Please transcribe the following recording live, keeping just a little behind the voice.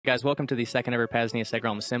Guys, welcome to the second ever P.A.Z.NIA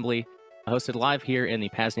SegRealm Assembly, hosted live here in the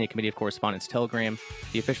P.A.Z.NIA Committee of Correspondence Telegram,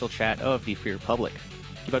 the official chat of the Free Republic.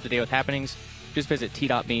 Keep up to date with happenings, just visit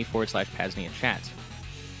t.me/P.A.Z.NIA chat.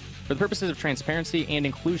 For the purposes of transparency and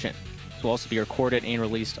inclusion, this will also be recorded and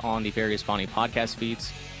released on the various VANI podcast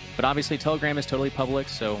feeds. But obviously, Telegram is totally public,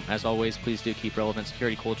 so as always, please do keep relevant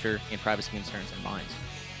security culture and privacy concerns in mind.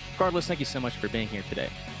 Regardless, thank you so much for being here today.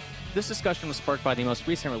 This discussion was sparked by the most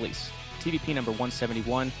recent release, TVP number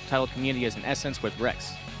 171, titled Community as an Essence with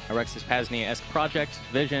Rex. Rex's P.A.Z.NIA-esque project,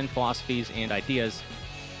 vision, philosophies, and ideas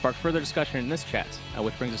sparked further discussion in this chat,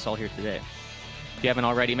 which brings us all here today. If you haven't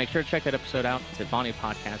already, make sure to check that episode out. It's at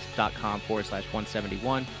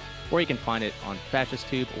vanipodcast.com/171, or you can find it on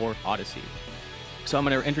FascistTube or Odyssey. So I'm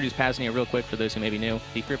going to introduce P.A.Z.NIA real quick for those who maybe new.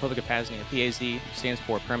 The Free Republic of P.A.Z.NIA, PAZ, stands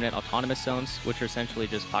for Permanent Autonomous Zones, which are essentially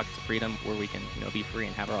just pockets of freedom where we can, be free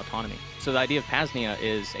and have our autonomy. So the idea of P.A.Z.NIA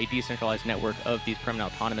is a decentralized network of these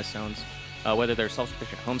permanent autonomous zones, whether they're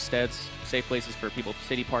self-sufficient homesteads, safe places for people to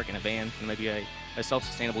city park in a van, and maybe a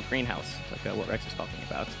self-sustainable greenhouse, like what Rex is talking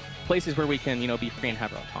about. Places where we can, be free and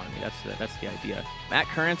have our autonomy. That's the idea. At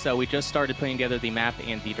current, we just started putting together the map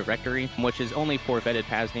and the directory, which is only for vetted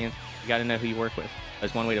P.A.Z.NIA. You got to know who you work with.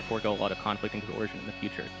 As one way to forego a lot of conflict and coercion in the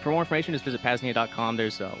future. For more information, just visit P.A.Z.NIA.com.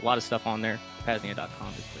 There's a lot of stuff on there. P.A.Z.NIA.com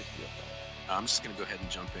is the place to go. I'm just going to go ahead and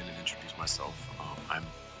jump in and introduce myself. I'm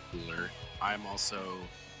Bueller. I'm also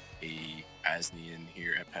a P.A.Z.NIAN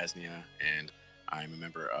here at P.A.Z.NIA, and I'm a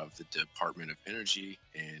member of the Department of Energy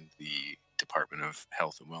and the Department of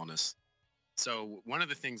Health and Wellness. So one of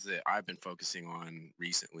the things that I've been focusing on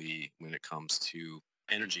recently when it comes to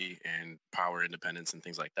energy and power independence and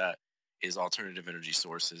things like that is alternative energy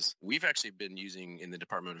sources. We've actually been using in the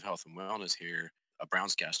Department of Health and Wellness here a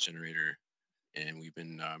Brown's gas generator, and we've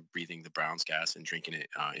been breathing the Brown's gas and drinking it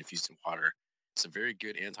infused in water. It's a very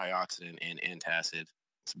good antioxidant and antacid.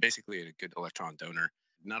 It's basically a good electron donor.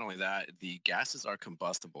 Not only that, the gases are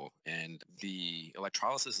combustible, and the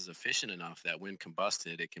electrolysis is efficient enough that when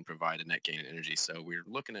combusted, it can provide a net gain in energy. So we're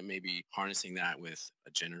looking at maybe harnessing that with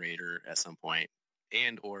a generator at some point,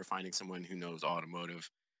 and or finding someone who knows automotive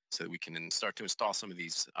so that we can start to install some of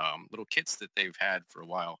these little kits that they've had for a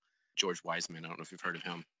while. George Wiseman, I don't know if you've heard of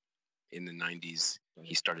him. In the 90s,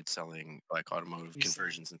 he started selling like automotive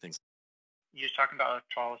conversions and things. You're talking about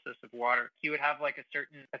electrolysis of water. You would have like a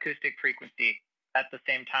certain acoustic frequency at the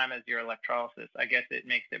same time as your electrolysis. I guess it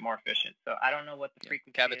makes it more efficient. So I don't know what the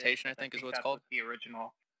frequency cavitation, is. I think is what it's called. The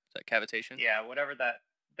original. Is that cavitation? Yeah, whatever that.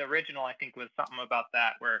 The original, I think, was something about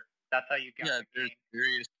that, where that's how you got. Yeah, there's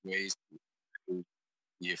various ways to improve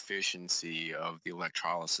the efficiency of the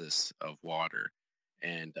electrolysis of water,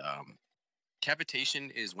 and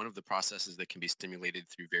cavitation is one of the processes that can be stimulated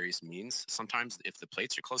through various means. Sometimes, if the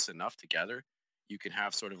plates are close enough together, you can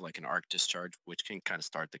have sort of like an arc discharge, which can kind of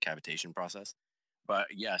start the cavitation process. But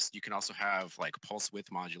yes, you can also have like pulse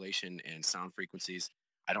width modulation and sound frequencies.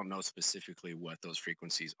 I don't know specifically what those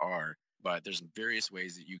frequencies are, but there's various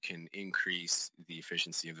ways that you can increase the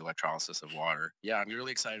efficiency of the electrolysis of water. Yeah, I'm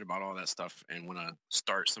really excited about all that stuff and want to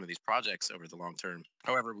start some of these projects over the long term.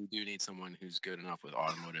 However, we do need someone who's good enough with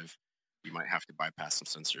automotive. You might have to bypass some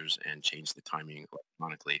sensors and change the timing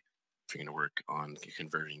electronically if you're going to work on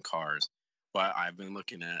converting cars. But I've been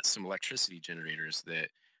looking at some electricity generators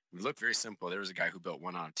that look very simple. There was a guy who built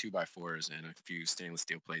one out of 2x4s and a few stainless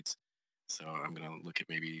steel plates. So I'm going to look at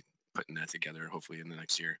maybe putting that together hopefully in the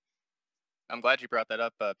next year. I'm glad you brought that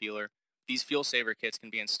up, Bueller. These fuel saver kits can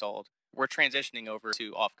be installed. We're transitioning over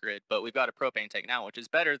to off-grid, but we've got a propane tank now, which is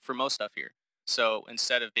better for most stuff here. So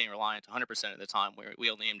instead of being reliant 100% of the time, we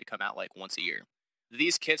only aim to come out like once a year.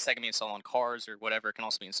 These kits that can be installed on cars or whatever can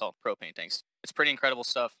also be installed in propane tanks. It's pretty incredible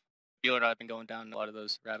stuff. Bueller and I have been going down a lot of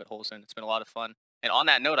those rabbit holes, and it's been a lot of fun. And on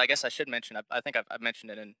that note, I guess I should mention, I think I've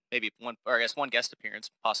mentioned it in maybe one guest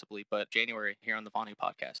appearance, possibly, but January here on the VANI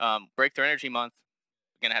podcast. Breakthrough Energy Month.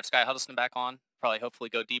 We're going to have Sky Huddleston back on, probably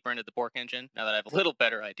hopefully go deeper into the Bork engine now that I have a little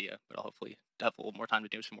better idea, but I'll hopefully have a little more time to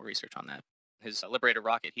do some more research on that. His Liberator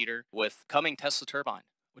rocket heater with coming Tesla turbine,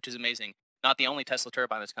 which is amazing. Not the only Tesla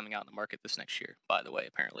turbine that's coming out in the market this next year, by the way,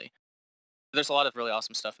 apparently. There's a lot of really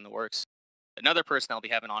awesome stuff in the works. Another person I'll be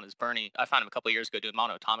having on is Bernie. I found him a couple of years ago doing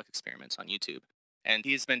monoatomic experiments on YouTube. And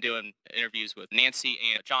he's been doing interviews with Nancy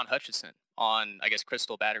and John Hutchison on, I guess,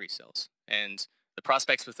 crystal battery cells. And the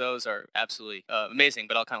prospects with those are absolutely amazing,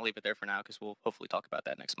 but I'll kind of leave it there for now because we'll hopefully talk about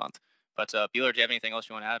that next month. But Bueller, do you have anything else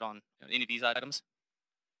you want to add on any of these items?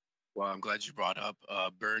 Well, I'm glad you brought up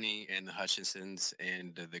Bernie and the Hutchisons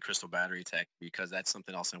and the crystal battery tech, because that's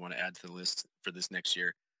something else I want to add to the list for this next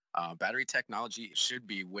year. Battery technology should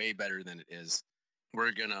be way better than it is.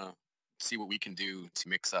 We're going to see what we can do to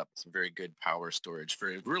mix up some very good power storage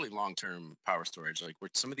for really long-term power storage, like where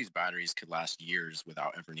some of these batteries could last years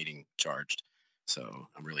without ever needing charged. So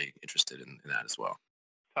I'm really interested in that as well.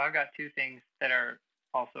 So I've got two things that are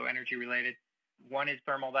also energy related. One is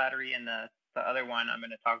thermal battery, and the other one I'm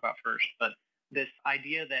going to talk about first. But this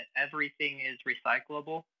idea that everything is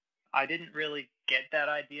recyclable, I didn't really get that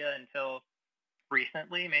idea until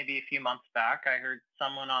recently, maybe a few months back. I heard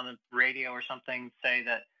someone on the radio or something say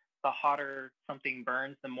that the hotter something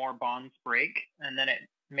burns, the more bonds break. And then it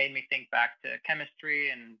made me think back to chemistry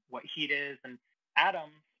and what heat is. And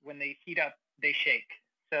atoms, when they heat up, they shake.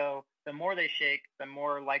 So the more they shake, the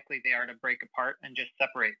more likely they are to break apart and just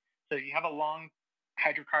separate. So if you have a long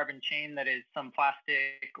hydrocarbon chain that is some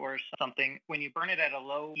plastic or something, when you burn it at a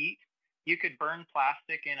low heat, you could burn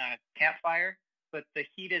plastic in a campfire, but the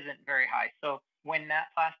heat isn't very high. So when that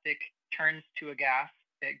plastic turns to a gas,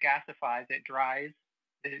 it gasifies, it dries.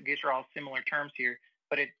 These are all similar terms here,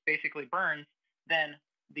 but it basically burns. Then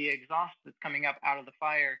the exhaust that's coming up out of the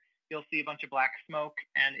fire, you'll see a bunch of black smoke,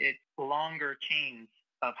 and it's longer chains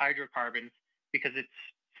of hydrocarbons because it's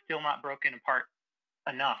still not broken apart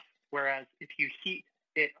enough. Whereas if you heat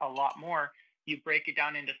it a lot more, you break it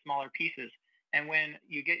down into smaller pieces. And when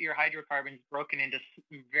you get your hydrocarbons broken into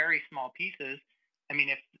very small pieces, I mean,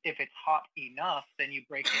 if it's hot enough, then you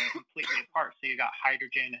break it completely apart. So you got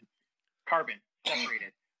hydrogen and carbon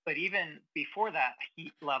separated. But even before that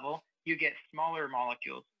heat level, you get smaller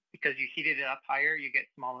molecules because you heated it up higher, you get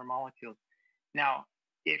smaller molecules. Now,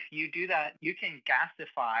 if you do that, you can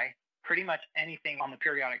gasify pretty much anything on the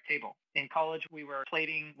periodic table. In college, we were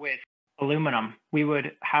plating with aluminum. We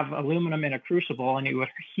would have aluminum in a crucible, and you would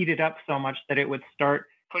heat it up so much that it would start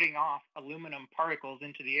putting off aluminum particles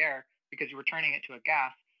into the air because you were turning it to a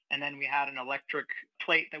gas. And then we had an electric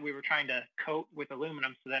plate that we were trying to coat with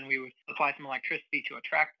aluminum. So then we would apply some electricity to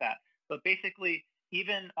attract that. But basically,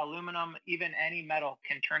 even aluminum, even any metal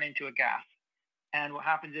can turn into a gas. And what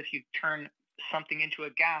happens if you turn something into a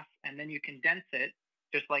gas and then you condense it,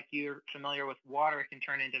 just like you're familiar with water can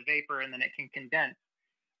turn into vapor and then it can condense.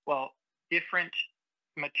 Well, different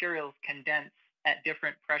materials condense at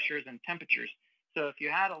different pressures and temperatures. So if you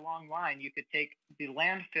had a long line, you could take the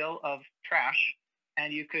landfill of trash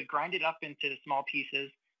and you could grind it up into small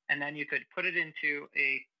pieces, and then you could put it into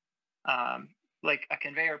like a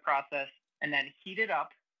conveyor process and then heat it up.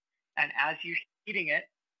 And as you're heating it,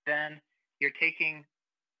 then you're taking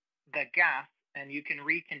the gas and you can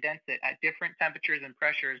recondense it at different temperatures and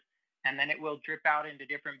pressures, and then it will drip out into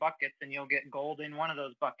different buckets, and you'll get gold in one of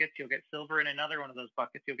those buckets, you'll get silver in another one of those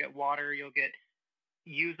buckets, you'll get water, you'll get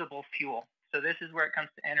usable fuel. So this is where it comes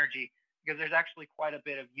to energy, because there's actually quite a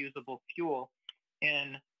bit of usable fuel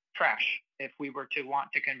in trash if we were to want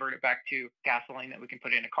to convert it back to gasoline that we can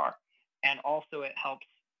put in a car. And also it helps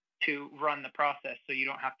to run the process so you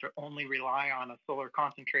don't have to only rely on a solar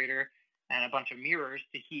concentrator and a bunch of mirrors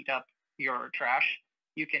to heat up your trash.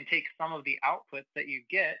 You can take some of the outputs that you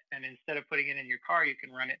get, and instead of putting it in your car, you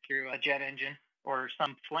can run it through a jet engine or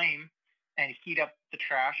some flame and heat up the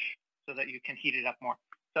trash so that you can heat it up more.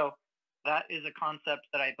 So that is a concept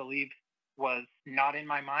that I believe was not in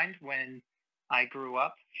my mind when I grew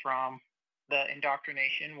up. From the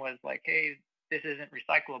indoctrination was like, hey, this isn't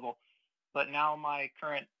recyclable. But now my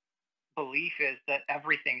current belief is that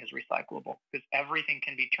everything is recyclable because everything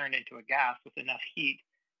can be turned into a gas with enough heat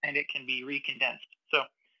and it can be recondensed. So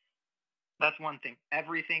that's one thing.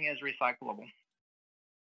 Everything is recyclable.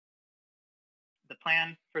 The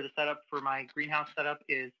plan for the setup for my greenhouse setup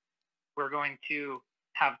is we're going to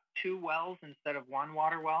have 2 wells instead of 1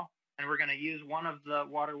 water well. And we're going to use one of the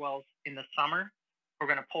water wells in the summer. We're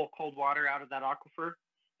going to pull cold water out of that aquifer.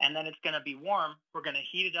 And then it's going to be warm. We're going to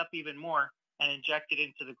heat it up even more and inject it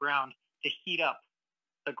into the ground to heat up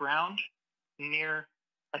the ground near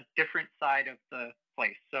a different side of the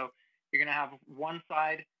place. So you're going to have one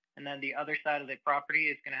side, and then the other side of the property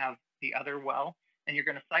is going to have the other well. And you're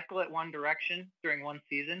going to cycle it one direction during one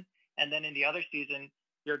season. And then in the other season,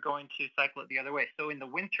 you're going to cycle it the other way. So in the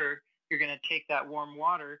winter, you're going to take that warm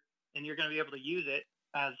water and you're going to be able to use it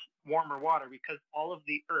as warmer water because all of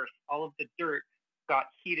the earth, all of the dirt got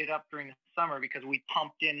heated up during the summer because we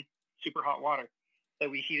pumped in super hot water that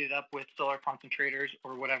we heated up with solar concentrators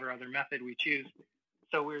or whatever other method we choose.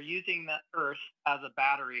 So we're using the earth as a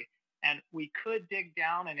battery, and we could dig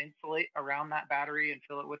down and insulate around that battery and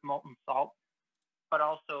fill it with molten salt, but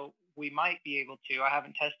also we might be able to, I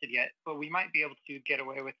haven't tested yet, but we might be able to get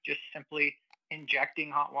away with just simply injecting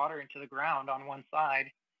hot water into the ground on one side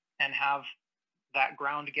and have that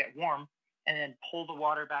ground get warm and then pull the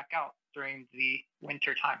water back out during the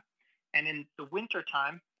winter time. And in the winter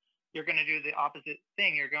time, you're going to do the opposite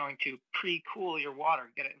thing. You're going to pre-cool your water,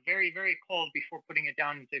 get it very, very cold before putting it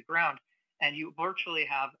down into the ground. And you virtually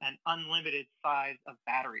have an unlimited size of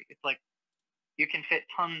battery. It's like you can fit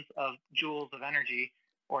tons of joules of energy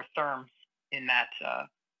or therms in that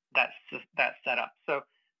setup. So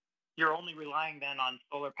you're only relying then on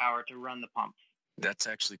solar power to run the pumps. That's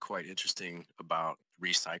actually quite interesting about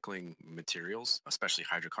recycling materials, especially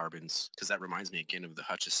hydrocarbons, because that reminds me again of the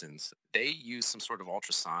Hutchisons. They use some sort of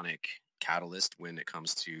ultrasonic catalyst when it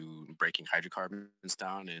comes to breaking hydrocarbons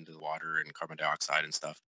down into the water and carbon dioxide and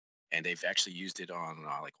stuff. And they've actually used it on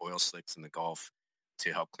like oil slicks in the Gulf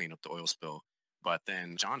to help clean up the oil spill. But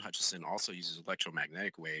then John Hutchison also uses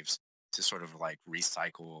electromagnetic waves to sort of like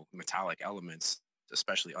recycle metallic elements,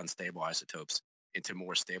 especially unstable isotopes, into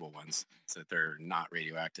more stable ones so that they're not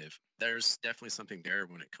radioactive. There's definitely something there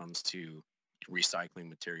when it comes to recycling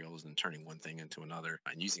materials and turning one thing into another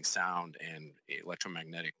and using sound and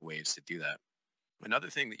electromagnetic waves to do that. Another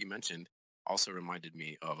thing that you mentioned also reminded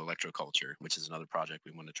me of electroculture, which is another project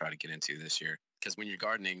we want to try to get into this year. Because when you're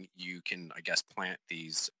gardening, you can, I guess, plant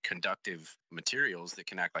these conductive materials that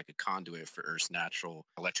can act like a conduit for Earth's natural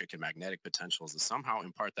electric and magnetic potentials and somehow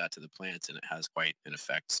impart that to the plants, and it has quite an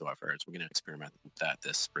effect, so I've heard. So we're going to experiment with that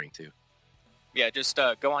this spring, too. Yeah, just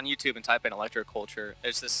go on YouTube and type in electroculture.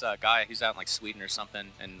 There's this guy who's out in like Sweden or something,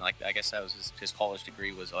 and like I guess that was his college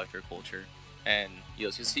degree was electroculture. And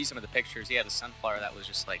you'll see some of the pictures. He had a sunflower that was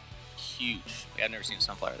just like huge. Like, I've never seen a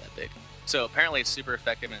sunflower that big. So apparently it's super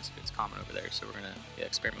effective and it's common over there. So we're gonna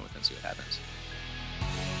experiment with it and see what happens.